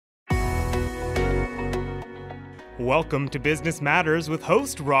Welcome to Business Matters with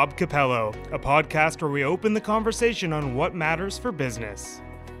host Rob Capello, a podcast where we open the conversation on what matters for business.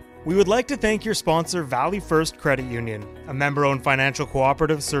 We would like to thank your sponsor, Valley First Credit Union, a member-owned financial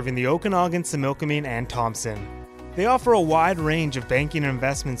cooperative serving the Okanagan, Similkameen, and Thompson. They offer a wide range of banking and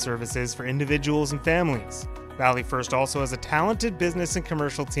investment services for individuals and families. Valley First also has a talented business and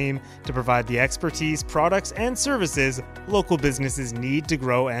commercial team to provide the expertise, products, and services local businesses need to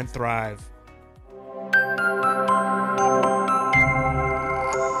grow and thrive.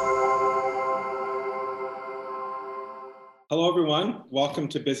 Hello, everyone. Welcome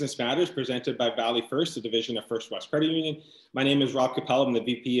to Business Matters, presented by Valley First, a division of First West Credit Union. My name is Rob Capello. I'm the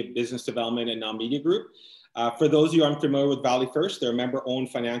VP of Business Development at Now Media Group. For those of you unfamiliar with Valley First, they're a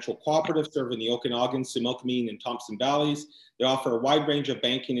member-owned financial cooperative serving the Okanagan, Similkameen, and Thompson Valleys. They offer a wide range of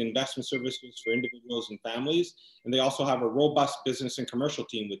banking and investment services for individuals and families, and they also have a robust business and commercial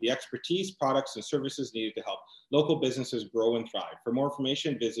team with the expertise, products, and services needed to help local businesses grow and thrive. For more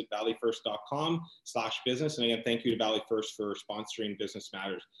information, visit valleyfirst.com/business. And again, thank you to Valley First for sponsoring Business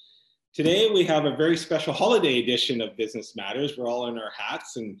Matters. Today, we have a very special holiday edition of Business Matters. We're all in our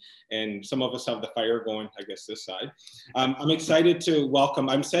hats, and some of us have the fire going, I guess, this side. I'm excited to welcome,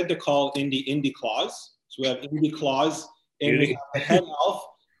 I'm said to call Indy Claus. So we have Indy Claus and we have the head elf,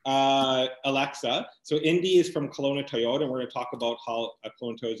 Alexa. So Indy is from Kelowna Toyota, and we're going to talk about how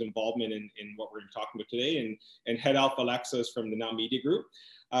Kelowna Toyota's involvement in what we're going to be talking about today. And head elf Alexa is from the Now Media Group.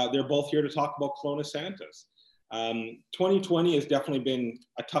 They're both here to talk about Kelowna Santas. 2020 has definitely been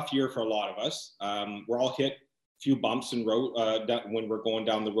a tough year for a lot of us. We're all hit a few bumps in road when we're going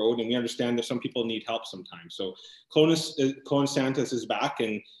down the road, and we understand that some people need help sometimes. So Kelowna Santas is back,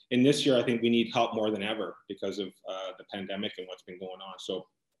 and in this year, I think we need help more than ever because of the pandemic and what's been going on. So,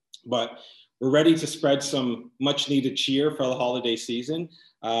 but we're ready to spread some much needed cheer for the holiday season.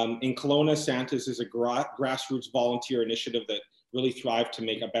 In Kelowna, Santas is a grassroots volunteer initiative that really thrive to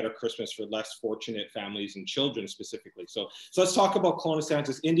make a better Christmas for less fortunate families and children specifically. So let's talk about Kelowna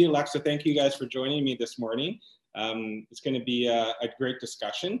Santas. Indy, Alexa, thank you guys for joining me this morning. It's going to be a great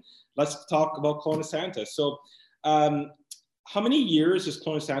discussion. Let's talk about Kelowna Santas. So how many years has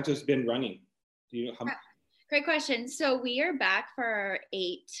Kelowna Santas been running? Do you know how? Great question. So we are back for our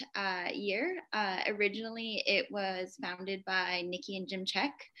 8th year. Originally, it was founded by Nikki and Jim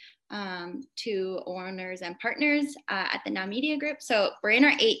Check, two owners and partners at the Now Media Group. So we're in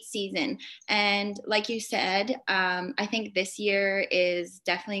our 8th season. And like you said, I think this year is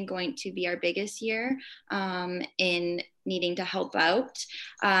definitely going to be our biggest year in needing to help out.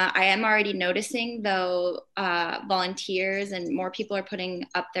 I am already noticing, though, volunteers and more people are putting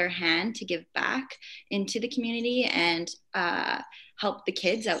up their hand to give back into the community and help the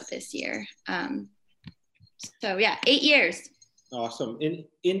kids out this year. So yeah, 8 years. Awesome. And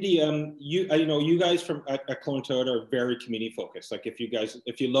Indy, you guys from at Kelowna Toyota are very community focused. Like if you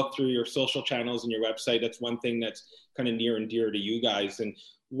look through your social channels and your website, that's one thing that's kind of near and dear to you guys. And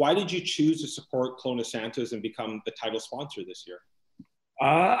why did you choose to support Kelowna Santas and become the title sponsor this year?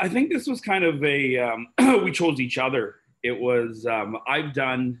 I think this was kind of we chose each other. It was, I've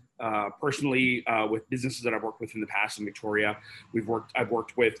done personally with businesses that I've worked with in the past in Victoria. I've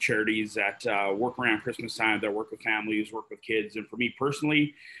worked with charities that work around Christmas time, that work with families, work with kids. And for me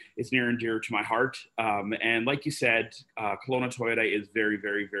personally, it's near and dear to my heart. And like you said, Kelowna Toyota is very,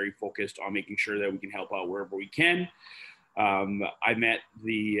 very, very focused on making sure that we can help out wherever we can. I met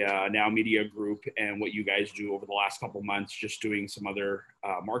the Now Media Group and what you guys do over the last couple of months, just doing some other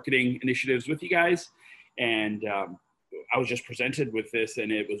marketing initiatives with you guys. And I was just presented with this,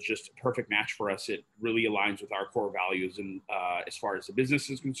 and it was just a perfect match for us. It really aligns with our core values, and as far as the business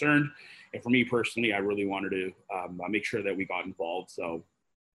is concerned. And for me personally, I really wanted to make sure that we got involved. So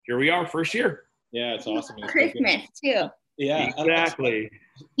here we are, first year. Yeah, it's awesome. Christmas too. Yeah, exactly.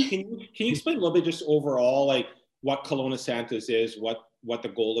 Can you explain a little bit just overall, like what Kelowna Santas is, what the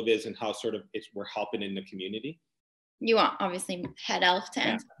goal of it is, and how sort of we're helping in the community? You want obviously head elf to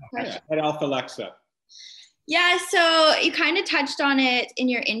answer. Head elf Alexa. Yeah, so you kind of touched on it in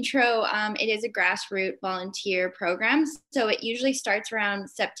your intro. It is a grassroots volunteer program. So it usually starts around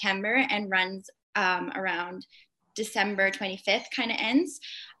September and runs around December 25th, kind of ends.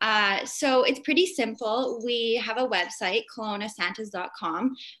 So it's pretty simple. We have a website,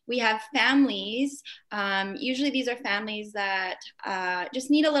 kelownasantas.com. We have families. Usually these are families that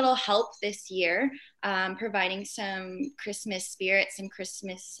just need a little help this year. providing some Christmas spirits and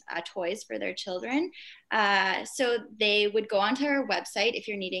Christmas toys for their children. So they would go onto our website if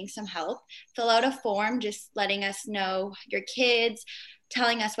you're needing some help, fill out a form just letting us know your kids,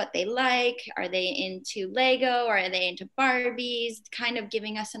 telling us what they like. Are they into Lego? Or are they into Barbies? Kind of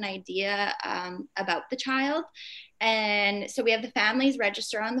giving us an idea about the child. And so we have the families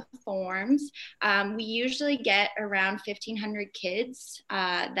register on the forms. We usually get around 1,500 kids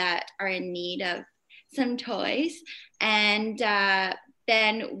that are in need of some toys. And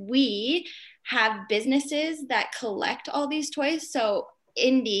then we have businesses that collect all these toys. So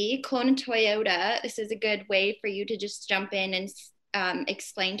Indy, Kelowna Toyota, this is a good way for you to just jump in and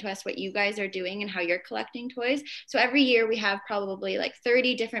explain to us what you guys are doing and how you're collecting toys. So every year we have probably like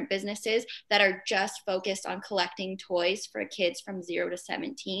 30 different businesses that are just focused on collecting toys for kids from 0 to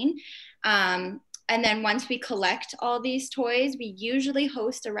 17. And then once we collect all these toys, we usually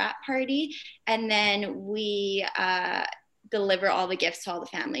host a wrap party, and then we deliver all the gifts to all the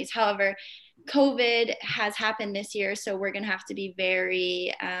families. However, COVID has happened this year, so we're going to have to be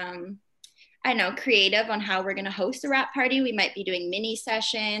very creative on how we're going to host a wrap party. We might be doing mini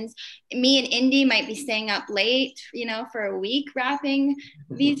sessions. Me and Indy might be staying up late, for a week wrapping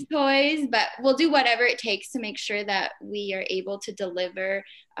these toys, but we'll do whatever it takes to make sure that we are able to deliver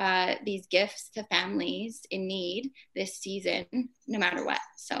these gifts to families in need this season, no matter what.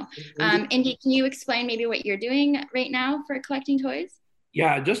 So, Indy, can you explain maybe what you're doing right now for collecting toys?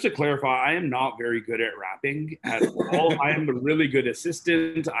 Yeah, just to clarify, I am not very good at wrapping at all. I am a really good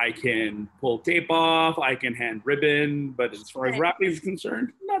assistant. I can pull tape off, I can hand ribbon, but as far as wrapping is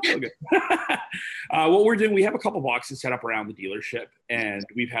concerned, not so good. What we're doing, we have a couple boxes set up around the dealership, and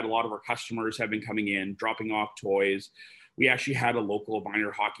we've had a lot of our customers have been coming in, dropping off toys. We actually had a local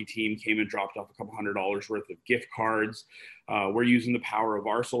minor hockey team came and dropped off a couple $100 worth of gift cards. We're using the power of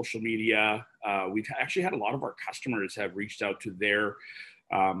our social media. We've actually had a lot of our customers have reached out to their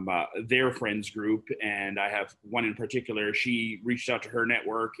friends group. And I have one in particular, she reached out to her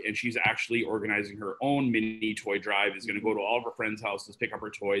network, and she's actually organizing her own mini toy drive, is going to go to all of her friends' houses, pick up her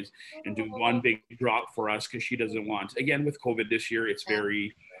toys, and do one big drop for us, because she doesn't want, again, with COVID this year, it's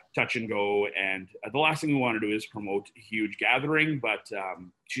very touch and go. And the last thing we want to do is promote a huge gathering, but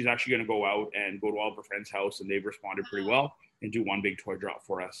she's actually going to go out and go to all of her friends' house, and they've responded pretty well and do one big toy drop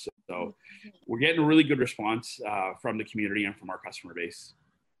for us. So we're getting a really good response from the community and from our customer base.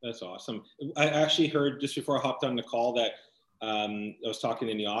 That's awesome. I actually heard just before I hopped on the call that I was talking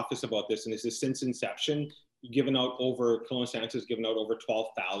in the office about this, and this is since inception, Kelowna Santas has given out over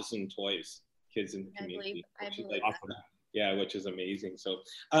 12,000 toys, kids in the community. I believe awesome. Yeah, which is amazing. So,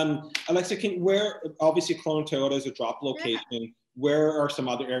 Alexa, obviously Kelowna Toyota is a drop location. Yeah. Where are some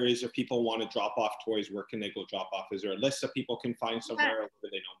other areas if people want to drop off toys? Where can they go drop off? Is there a list that people can find somewhere? Or do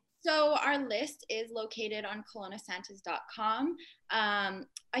they know? So our list is located on kelownasantas.com.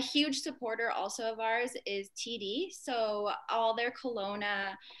 A huge supporter also of ours is TD. So all their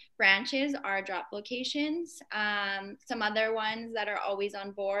Kelowna branches are drop locations. Some other ones that are always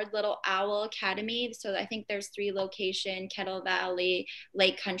on board, Little Owl Academy. So I think there's 3 locations: Kettle Valley,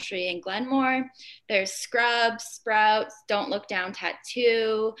 Lake Country, and Glenmore. There's Scrubs, Sprouts, Don't Look Down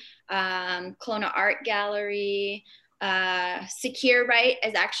Tattoo, Kelowna Art Gallery. Secure Right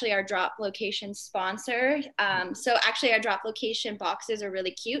is actually our drop location sponsor. So actually our drop location boxes are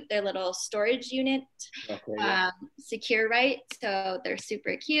really cute. They're little storage unit. Okay, yeah. Secure Right, so they're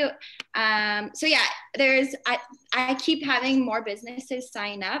super cute. So yeah, I keep having more businesses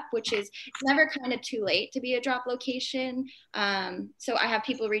sign up, which is never kind of too late to be a drop location. So I have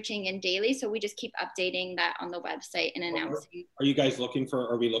people reaching in daily, so we just keep updating that on the website and announcing. Are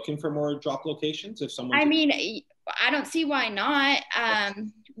we looking for more drop locations? If someone, I don't see why not.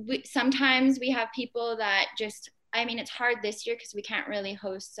 Sometimes we have people that it's hard this year because we can't really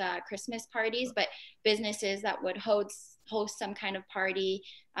host Christmas parties, but businesses that would host some kind of party.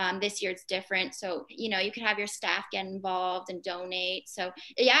 This year it's different. So, you can have your staff get involved and donate. So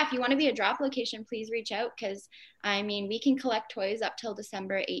yeah, if you want to be a drop location, please reach out, because we can collect toys up till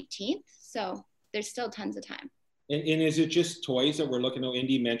December 18th. So there's still tons of time. And is it just toys that we're looking at?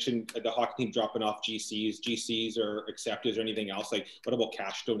 Indy mentioned the hockey team dropping off GCs or accepted, or anything else? Like, what about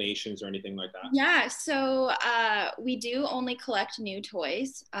cash donations or anything like that? Yeah, so we do only collect new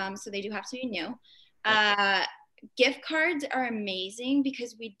toys. So they do have to be new. Gift cards are amazing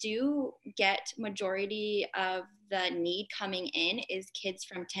because we do get majority of the need coming in is kids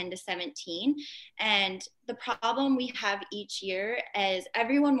from 10 to 17. And the problem we have each year is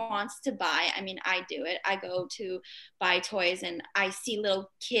everyone wants to buy. I do it. I go to buy toys and I see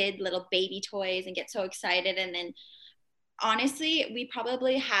little baby toys and get so excited. And then honestly, we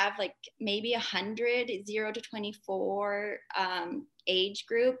probably have like maybe 100 0 to 24 age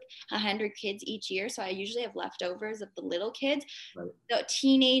group, 100 kids each year. So I usually have leftovers of the little kids. Right. The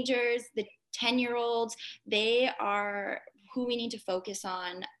teenagers, the 10-year-olds, they are who we need to focus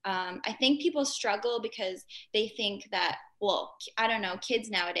on. I think people struggle because they think that, well, I don't know, kids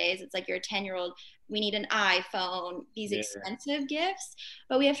nowadays, it's like you're a 10-year-old, we need an iPhone, these expensive gifts.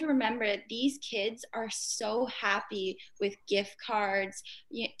 But we have to remember these kids are so happy with gift cards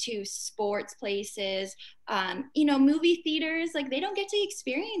to sports places, movie theaters. Like, they don't get to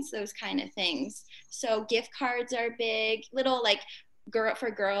experience those kind of things. So gift cards are big, little like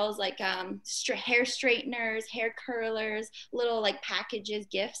for girls, like hair straighteners, hair curlers, little like packages,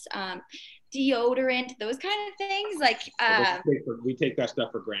 gifts, deodorant, those kind of things. Like we take that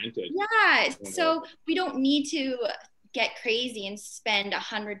stuff for granted. Yeah, so we don't need to get crazy and spend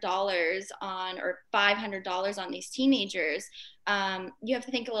 $100 on or $500 on these teenagers. You have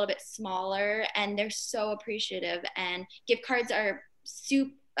to think a little bit smaller, and they're so appreciative. And gift cards are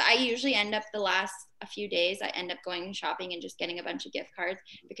super. I usually end up a few days, I end up going shopping and just getting a bunch of gift cards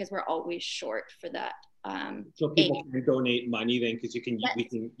because we're always short for that. So people can donate money then, because you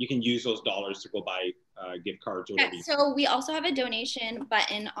can use those dollars to go buy gift cards or whatever. So we also have a donation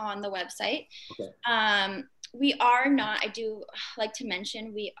button on the website. Okay. We are not, I do like to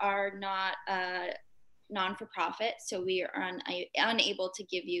mention, we are not non-for-profit, so we are unable to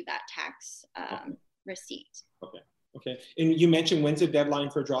give you that tax receipt. Okay. And you mentioned, when's the deadline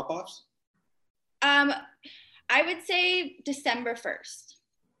for drop-offs? I would say December 1st.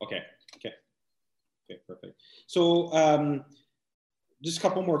 Okay, perfect. So just a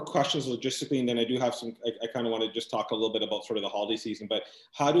couple more questions logistically, and then I do have some, I kind of want to just talk a little bit about sort of the holiday season, but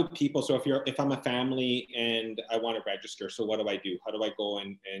how do people, so if I'm a family and I want to register, so what do I do? How do I go,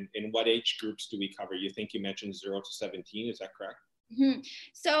 and what age groups do we cover? You mentioned 0 to 17, is that correct? Mm-hmm.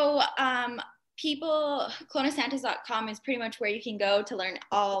 So KelownaSantas.com is pretty much where you can go to learn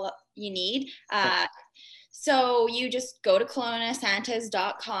all you need. So you just go to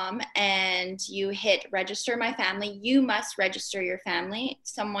KelownaSantas.com and you hit register my family. You must register your family.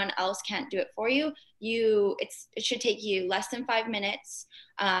 Someone else can't do it for you. It should take you less than 5 minutes.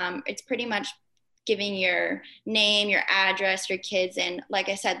 It's pretty much giving your name, your address, your kids. And like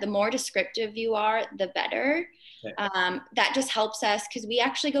I said, the more descriptive you are, the better. That just helps us, because we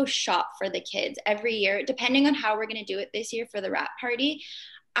actually go shop for the kids every year, depending on how we're going to do it this year for the wrap party.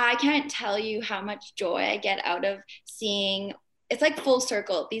 I can't tell you how much joy I get out of seeing, it's like full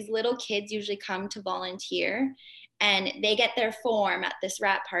circle. These little kids usually come to volunteer, and they get their form at this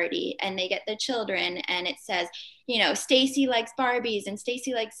wrap party, and they get their children, and it says, Stacy likes Barbies and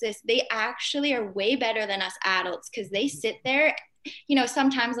Stacy likes this. They actually are way better than us adults, because they sit there.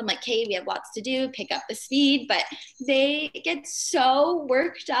 Sometimes I'm like, okay, we have lots to do, pick up the speed, but they get so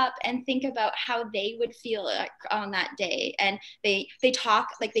worked up and think about how they would feel on that day. And they talk,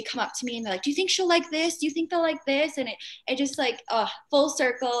 like they come up to me and they're like, do you think she'll like this? Do you think they'll like this? And it just like, full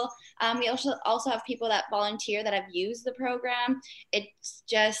circle. We also have people that volunteer that have used the program. It's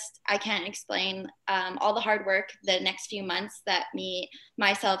just, I can't explain all the hard work the next few months that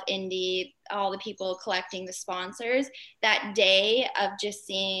myself, Indy, all the people collecting the sponsors, that day of just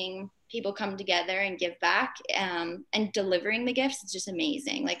seeing people come together and give back and delivering the gifts, it's just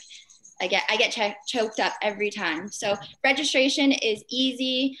amazing. Like I get choked up every time. So registration is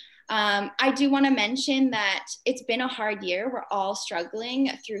easy. I do want to mention that it's been a hard year. We're all struggling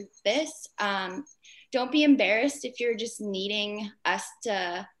through this. Don't be embarrassed if you're just needing us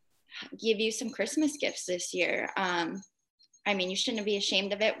to give you some Christmas gifts this year. You shouldn't be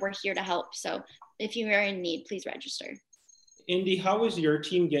ashamed of it. We're here to help. So if you are in need, please register. Indy, how is your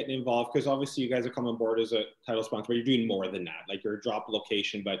team getting involved? Because obviously you guys have come on board as a title sponsor, but you're doing more than that. Like, you're a drop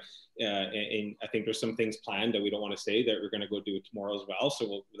location, but and I think there's some things planned that we don't want to say that we're going to go do it tomorrow as well.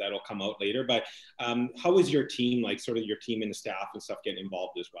 So that'll come out later. But how is your team, like sort of your team and the staff and stuff, getting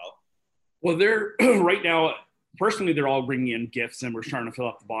involved as well? Well, they're right now, personally, they're all bringing in gifts and we're starting to fill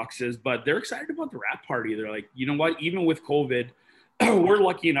up the boxes, but they're excited about the wrap party. They're like, you know what, even with COVID, we're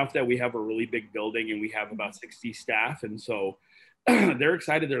lucky enough that we have a really big building and we have about 60 staff. And so they're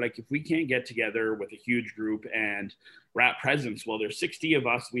excited. They're like, if we can't get together with a huge group and wrap presents, well, there's 60 of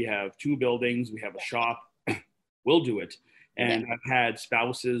us. We have 2 buildings. We have a shop. We'll do it. And I've had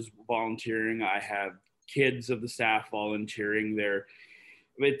spouses volunteering. I have kids of the staff volunteering there.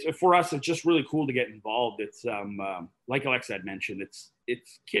 For us, it's just really cool to get involved. It's like Alexa had mentioned, it's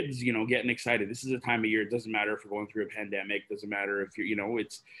kids, getting excited. This is a time of year. It doesn't matter if we're going through a pandemic. Doesn't matter if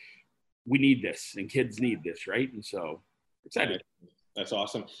we need this and kids need this, right? And so excited. That's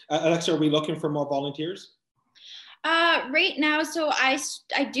awesome. Alexa, are we looking for more volunteers? Right now, so I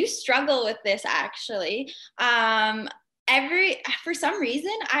do struggle with this actually. For some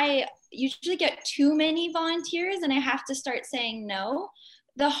reason, I usually get too many volunteers, and I have to start saying no.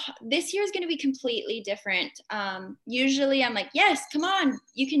 This year is going to be completely different. Usually, I'm like, yes, come on,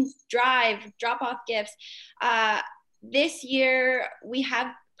 you can drive, drop off gifts. This year, we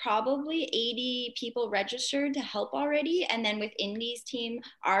have probably 80 people registered to help already. And then with Indy's team,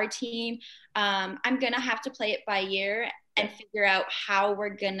 our team, I'm going to have to play it by ear and figure out how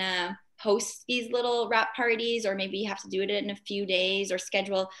we're going to host these little wrap parties, or maybe you have to do it in a few days or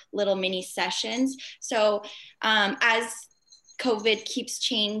schedule little mini sessions. So as COVID keeps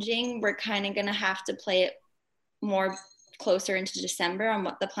changing, we're kind of going to have to play it more closer into December on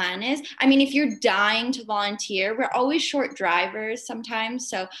what the plan is. I mean, if you're dying to volunteer, we're always short drivers sometimes.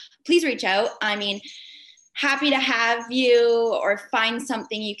 So please reach out. I mean, happy to have you, or find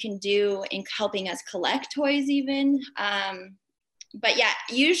something you can do in helping us collect toys even. But yeah,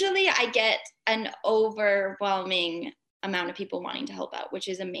 usually I get an overwhelming amount of people wanting to help out, which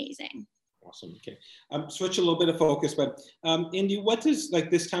is amazing. Awesome. Okay. Switch a little bit of focus, but Indy, what is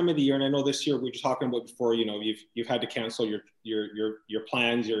like this time of the year? And I know this year we were talking about before, you know, you've had to cancel your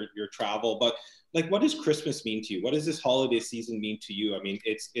plans, your travel, but like, what does Christmas mean to you? What does this holiday season mean to you? I mean,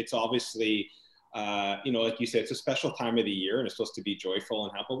 it's obviously, you know, like you said, it's a special time of the year, and it's supposed to be joyful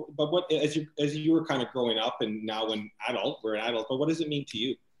and happy. But what, as you were kind of growing up, and now we're an adult, but what does it mean to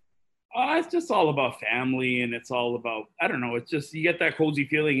you? It's just all about family, and it's all about, I don't know, it's just, you get that cozy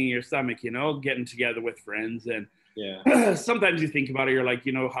feeling in your stomach, you know, getting together with friends. And sometimes you think about it, you're like,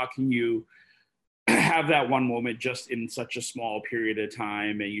 you know, how can you have that one moment just in such a small period of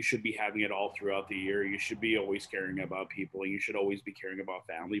time? And you should be having it all throughout the year. You should be always caring about people, and you should always be caring about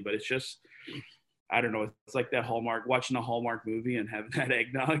family. But it's just, I don't know, it's like that Hallmark, watching a Hallmark movie and having that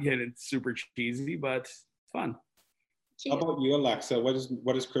eggnog, and it's super cheesy, but it's fun. How about you, Alexa? What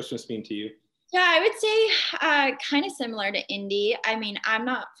does Christmas mean to you? Yeah, I would say kind of similar to Indy. I mean, I'm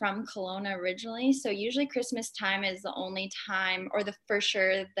not from Kelowna originally, so usually Christmas time is the only time, or for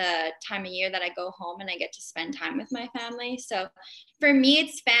sure the time of year that I go home and I get to spend time with my family. So for me,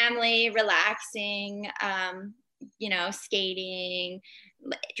 it's family, relaxing, you know, skating,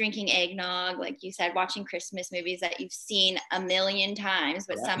 drinking eggnog, like you said, watching Christmas movies that you've seen a million times,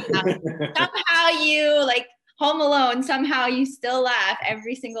 but somehow you like Home Alone, somehow you still laugh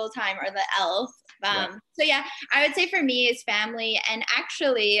every single time, or the Elf. So yeah, I would say for me it's family. And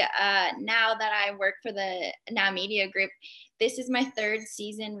actually, now that I work for the Now Media Group, this is my third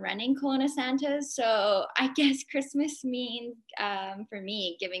season running Kelowna Santas. So I guess Christmas means for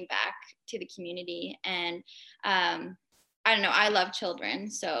me giving back to the community. And I don't know, I love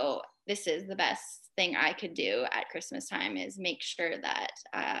children, so this is the best thing I could do at Christmas time, is make sure that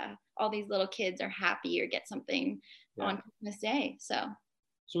all these little kids are happy or get something on Christmas Day.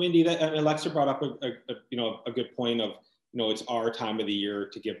 So Indy, Alexa brought up a good point of, you know, it's our time of the year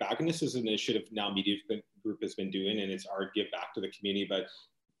to give back, and this is an initiative Now Media Group has been doing, and it's our give back to the community. But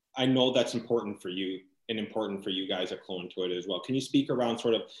I know that's important for you, and important for you guys at Kelowna Toyota as well. Can you speak around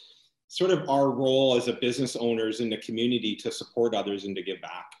sort of our role as a business owners in the community to support others and to give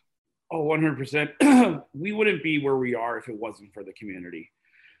back? Oh, 100%. We wouldn't be where we are if it wasn't for the community,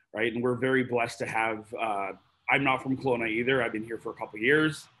 right? And we're very blessed to have, I'm not from Kelowna either. I've been here for a couple of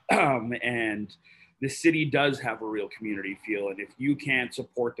years. And the city does have a real community feel. And if you can't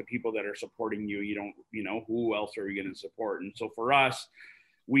support the people that are supporting you, you don't, you know, who else are you going to support? And so for us,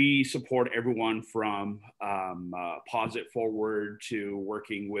 we support everyone from Pause It Forward to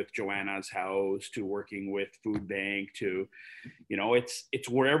working with Joanna's House to working with Food Bank to, you know, it's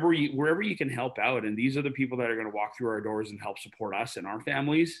wherever you can help out. And these are the people that are going to walk through our doors and help support us and our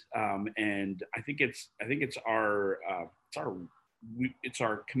families. And I think it's our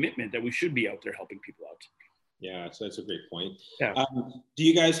commitment that we should be out there helping people out. Yeah, so that's a great point. Yeah. Do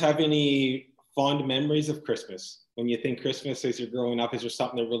you guys have any fond memories of Christmas? When you think Christmas as you're growing up, is there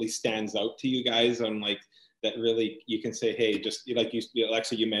something that really stands out to you guys on like that really you can say, hey, just like you,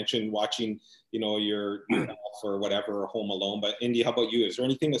 Alexa, you mentioned watching, you know, your Elf or whatever, or Home Alone, but Indy, how about you? Is there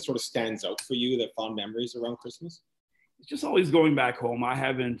anything that sort of stands out for you, that fond memories around Christmas? It's just always going back home.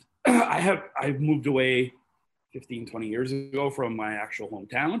 I've moved away 15, 20 years ago from my actual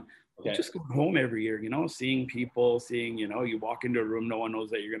hometown. Okay. Just going home every year, you know, seeing people, you know, you walk into a room, no one knows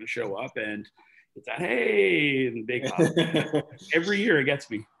that you're going to show up, and it's that, hey, and big hug. Every year it gets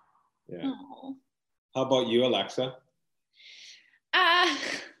me. Yeah. Aww. How about you, Alexa?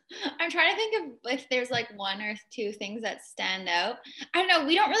 I'm trying to think of if there's like one or two things that stand out. I don't know.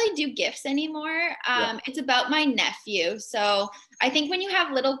 We don't really do gifts anymore. It's about my nephew. So I think when you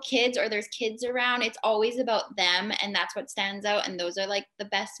have little kids or there's kids around, it's always about them. And that's what stands out. And those are like the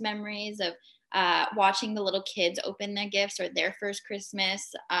best memories of watching the little kids open their gifts or their first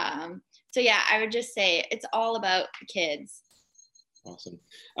Christmas. So yeah, I would just say it's all about the kids. Awesome.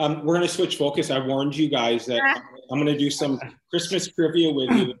 We're going to switch focus. I warned you guys that I'm going to do some Christmas trivia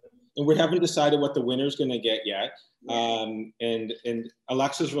with you, and we haven't decided what the winner's going to get yet. And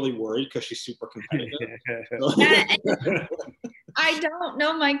Alexa's really worried because she's super competitive. I don't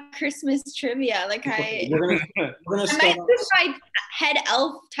know my Christmas trivia. Like we're gonna I might lose my head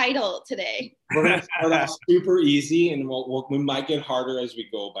elf title today. We're gonna start off super easy, and we might get harder as we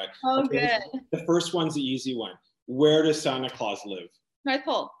go. But good. The first one's the easy one. Where does Santa Claus live? North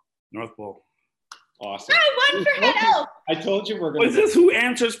Pole. North Pole. Awesome. I won for head elf. I told you we're gonna. Is this who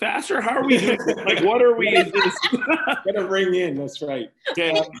answers faster? How are we doing? Like, what are we? Is this? Gonna ring in. That's right.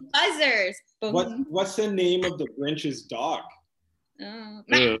 Okay. Buzzers. What's the name of the Grinch's dog?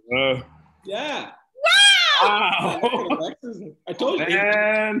 Yeah. Wow. I told you.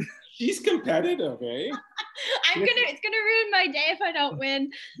 Man. She's competitive, eh? It's gonna ruin my day if I don't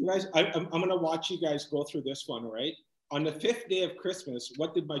win. You guys, I'm gonna watch you guys go through this one, all right? On the 5th day of Christmas,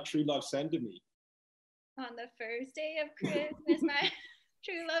 what did my true love send to me? On the first day of Christmas, my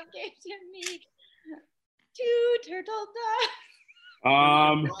true love gave to me 2 turtle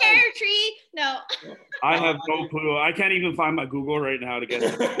doves. Pear tree. No. I have no clue. I can't even find my Google right now to get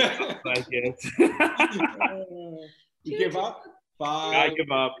it. You give up? 5. I give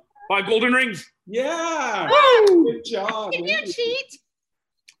up. 5 golden rings. Yeah. Woo! Good job. Did you cheat?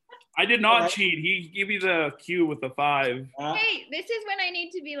 I did not cheat. He gave me the cue with the 5. Hey, this is when I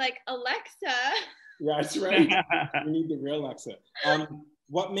need to be like, Alexa. That's right. We need the real Alexa.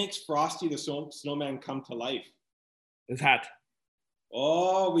 What makes Frosty the Snowman come to life? His hat.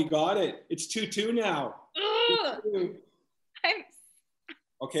 Oh, we got it. It's 2-2 now. 2-2.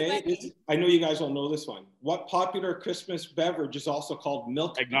 Okay, I know you guys will know this one. What popular Christmas beverage is also called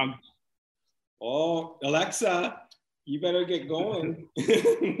milk? Eggnog. Oh, Alexa, you better get going.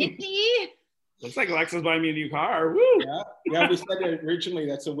 Looks like Alexa's buying me a new car. Woo! Yeah, we said it originally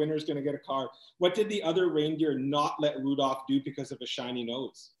that's the winner's going to get a car. What did the other reindeer not let Rudolph do because of a shiny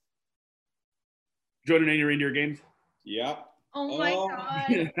nose? Join any reindeer games? Yep. Oh my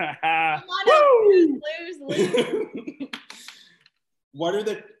God. I want to lose. What are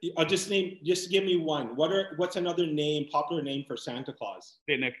the? I'll just give me one. What's another popular name for Santa Claus?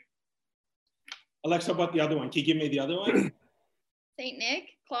 Saint Nick. Alexa, how about the other one? Can you give me the other one? Saint Nick,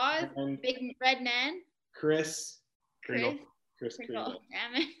 Claus, Big Red Man. Chris Kringle.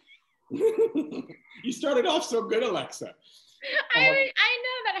 Damn it. You started off so good, Alexa. I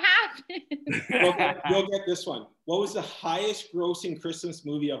know that happened. You'll get this one. What was the highest grossing Christmas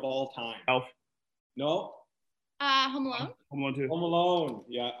movie of all time? Elf. No. Home Alone. Home Alone 2. Home Alone.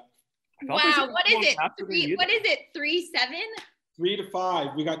 Yeah. Wow. What is it? 3-7?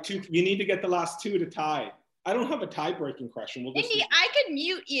 3-5. We got 2. You need to get the last 2 to tie. I don't have a tie-breaking question. Indy, I could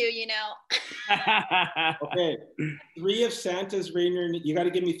mute you, you know. Okay. 3 of Santa's reindeer. You got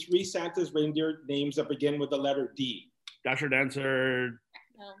to give me 3 Santa's reindeer names that begin with the letter D. Dasher, Dancer.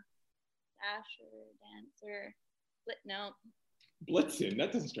 No. Dasher, Dancer. No. Blitzen.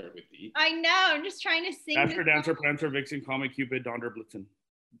 That doesn't start with D. I know. I'm just trying to sing. Dasher, Dancer, Prancer, Vixen, Comet, Cupid, Donner, Blitzen.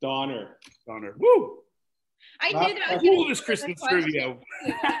 Donner. Woo! I knew that was cool, this Christmas trivia.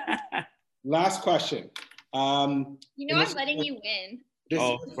 Last question. I'm letting you win.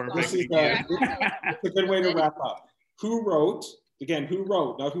 This is a good way to wrap up. Who wrote,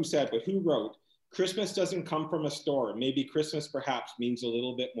 not who said, but who wrote, Christmas doesn't come from a store. Maybe Christmas perhaps means a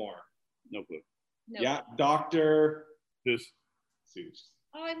little bit more. No clue. No. Yeah, Dr. Seuss.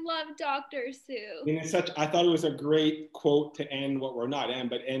 Oh, I love Dr. Seuss. I thought it was a great quote to end what we're not in,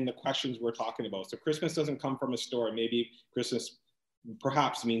 but end the questions we're talking about. So Christmas doesn't come from a store. Maybe Christmas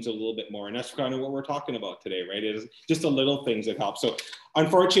perhaps means a little bit more. And that's kind of what we're talking about today, right? It is just the little things that help. So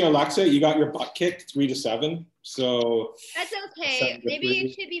unfortunately, Alexa, you got your butt kicked 3-7. So that's okay. Maybe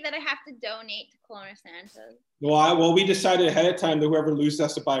it should be that I have to donate to Kelowna Santas. Well, we decided ahead of time that whoever loses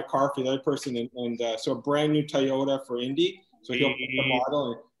has to buy a car for the other person. And so a brand new Toyota for Indy. So he'll pick the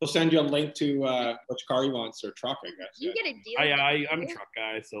model and he'll send you a link to which car he wants or truck, I guess. You get a deal. I'm a truck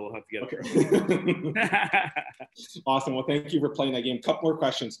guy, so we'll have to get it. Awesome. Well, thank you for playing that game. Couple more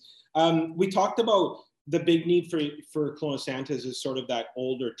questions. We talked about the big need for Kelowna Santas is sort of that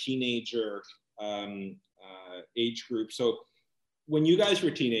older teenager age group. So when you guys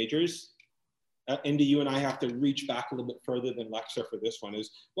were teenagers, Indy, you and I have to reach back a little bit further than Lexa for this one, is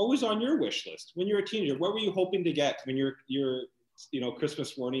what was on your wish list when you were a teenager? What were you hoping to get when your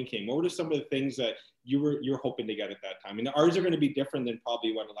Christmas morning came? What were some of the things that you're hoping to get at that time? And ours are going to be different than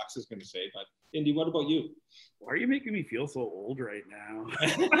probably what Alexa's going to say. But Indy, what about you? Why are you making me feel so old right now?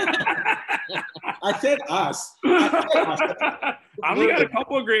 I said us. I only got a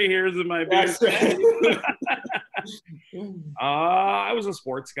couple of gray hairs in my beard. I was a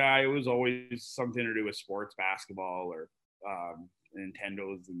sports guy. It was always something to do with sports, basketball, or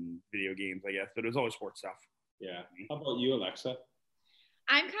Nintendos and video games, I guess. But it was always sports stuff. Yeah. How about you, Alexa?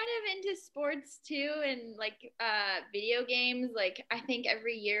 I'm kind of into sports too, and like video games. Like I think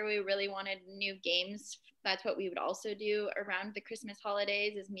every year we really wanted new games. That's what we would also do around the Christmas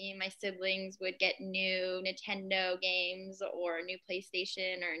holidays, is me and my siblings would get new Nintendo games or a new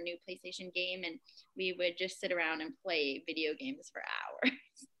PlayStation or a new PlayStation game, and we would just sit around and play video games for hours.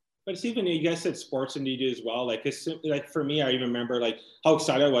 But it's even, you guys said sports and you do as well. Like it's like for me, I even remember like how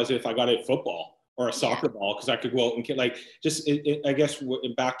excited I was if I got a football or a soccer ball, because I could go out and like just I guess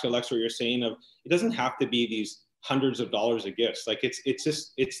back to Alexa, what you're saying of it doesn't have to be these hundreds of dollars of gifts. Like it's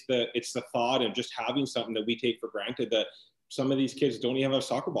the thought of just having something that we take for granted, that some of these kids don't even have a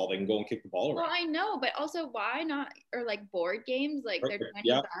soccer ball. They can go and kick the ball around. Well, I know, but also why not? Or like board games, like they're 20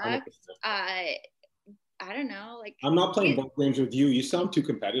 bucks. 100%. I don't know. Like I'm not playing board games with you. You sound too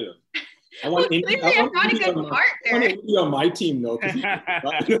competitive. I'm not a good partner. I want to be on my team though. I'm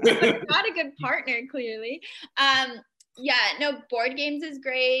not a good partner, clearly. Board games is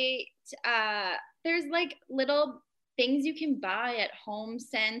great. There's like little things you can buy at home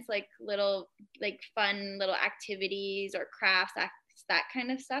sense, like little like fun little activities or crafts, that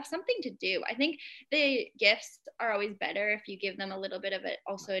kind of stuff, something to do. I think the gifts are always better if you give them a little bit of it,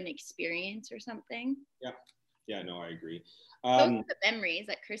 also an experience or something. Yeah, no, I agree. Those are the memories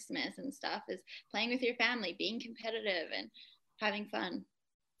at Christmas and stuff, is playing with your family, being competitive and having fun.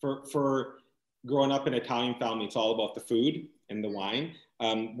 For growing up in an Italian family, it's all about the food and the wine.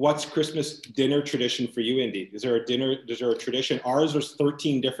 What's Christmas dinner tradition for you, Indy? Is there a tradition? Ours was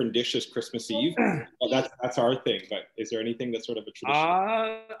 13 different dishes Christmas Eve. Well, that's our thing, but is there anything that's sort of a tradition?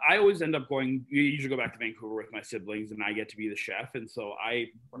 I always end up we usually go back to Vancouver with my siblings, and I get to be the chef. And so I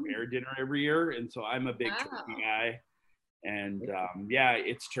prepare dinner every year. And so I'm a big turkey guy. And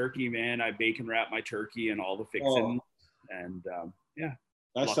it's turkey, man. I bacon wrap my turkey and all the fixings. And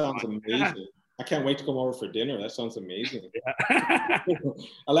that sounds amazing. I can't wait to come over for dinner. That sounds amazing.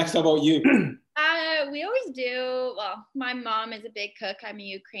 Alexa, how about you? We always do. Well, my mom is a big cook. I'm a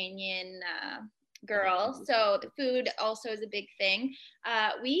Ukrainian girl, so the food also is a big thing.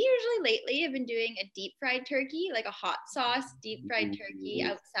 We usually lately have been doing a deep fried turkey, like a hot sauce deep fried turkey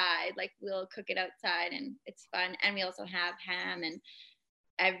outside. Like we'll cook it outside, and it's fun. And we also have ham and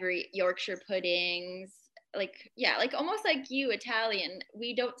every Yorkshire puddings. Like almost like you, Italian.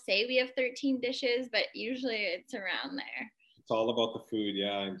 We don't say we have 13 dishes, but usually it's around there. It's all about the food,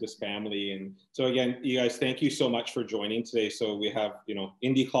 and just family. And so again, you guys, thank you so much for joining today. So we have,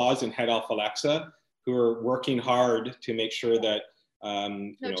 Indy Claus and Head Elf Alexa, who are working hard to make sure that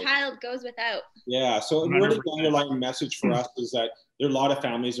no child goes without. Yeah. So really the underlying message for us is that there are a lot of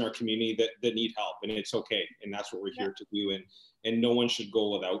families in our community that need help, and it's okay. And that's what we're here to do. And no one should go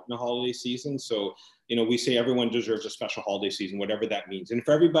without in the holiday season. So, we say everyone deserves a special holiday season, whatever that means. And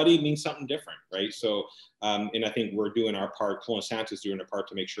for everybody, it means something different, right? So, and I think we're doing our part, Kelowna Santas is doing our part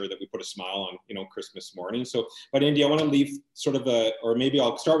to make sure that we put a smile on, Christmas morning. So, but Indy, I want to leave sort of or maybe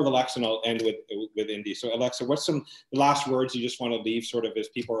I'll start with Alexa and I'll end with Indy. So Alexa, what's some last words you just want to leave sort of as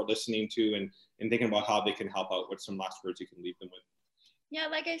people are listening to and thinking about how they can help out? What's some last words you can leave them with? Yeah,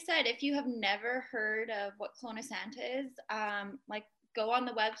 like I said, if you have never heard of what Kelowna Santa is, go on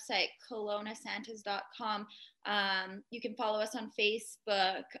the website, kelownasantas.com. You can follow us on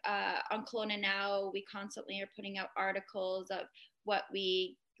Facebook. On Kelowna Now, we constantly are putting out articles of what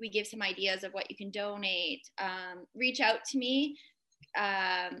we give some ideas of what you can donate. Reach out to me.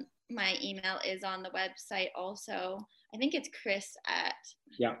 My email is on the website also. I think it's Chris at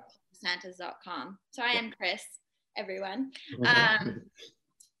santas.com. So I am Chris, everyone.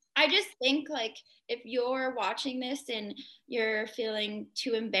 I just think if you're watching this and you're feeling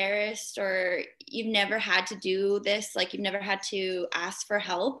too embarrassed or you've never had to do this, you've never had to ask for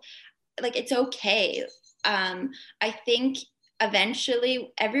help, it's okay. I think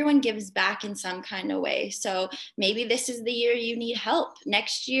eventually everyone gives back in some kind of way. So maybe this is the year you need help.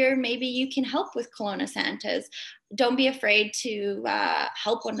 Next year, maybe you can help with Kelowna Santas. Don't be afraid to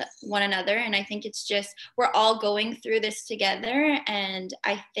help one another. And I think it's just, we're all going through this together. And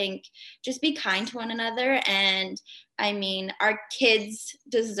I think just be kind to one another. And I mean, our kids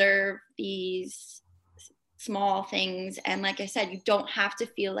deserve these small things. And like I said, you don't have to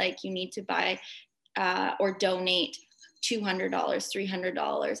feel like you need to buy or donate $200,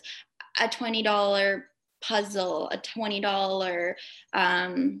 $300, a $20 puzzle, a $20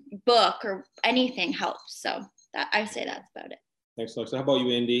 book, or anything helps. So I say that's about it. Thanks, Alexa. How about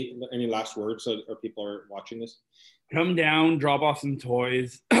you, Andy? Any last words or people are watching this? Come down, drop off some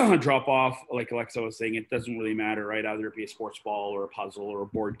toys, drop off, like Alexa was saying, it doesn't really matter, right? Either it be a sports ball or a puzzle or a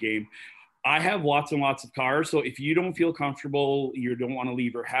board game. I have lots and lots of cars. So if you don't feel comfortable, you don't want to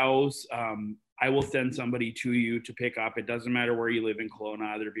leave your house, I will send somebody to you to pick up. It doesn't matter where you live in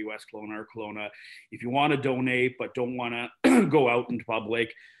Kelowna, either it be West Kelowna or Kelowna. If you want to donate but don't want to go out into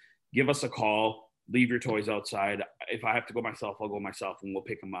public, give us a call, leave your toys outside. If I have to go myself, I'll go myself and we'll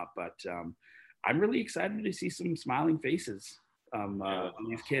pick them up. But I'm really excited to see some smiling faces on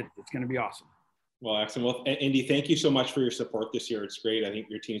these kids. It's going to be awesome. Well, excellent. Well, Andy, thank you so much for your support this year. It's great. I think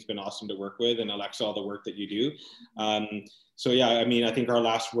your team's been awesome to work with, and Alexa, all the work that you do. So yeah, I mean, I think our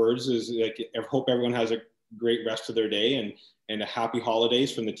last words is like, I hope everyone has a great rest of their day and a happy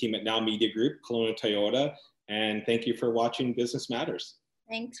holidays from the team at Now Media Group, Kelowna Toyota. And thank you for watching Business Matters.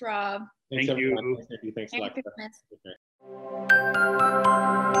 Thanks, Rob. Thanks, Thank everyone. you. Thank you. Thanks, Merry Alexa. Christmas. Okay.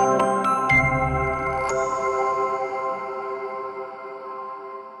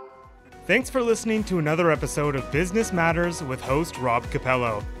 Thanks for listening to another episode of Business Matters with host Rob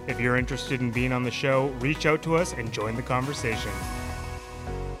Capello. If you're interested in being on the show, reach out to us and join the conversation.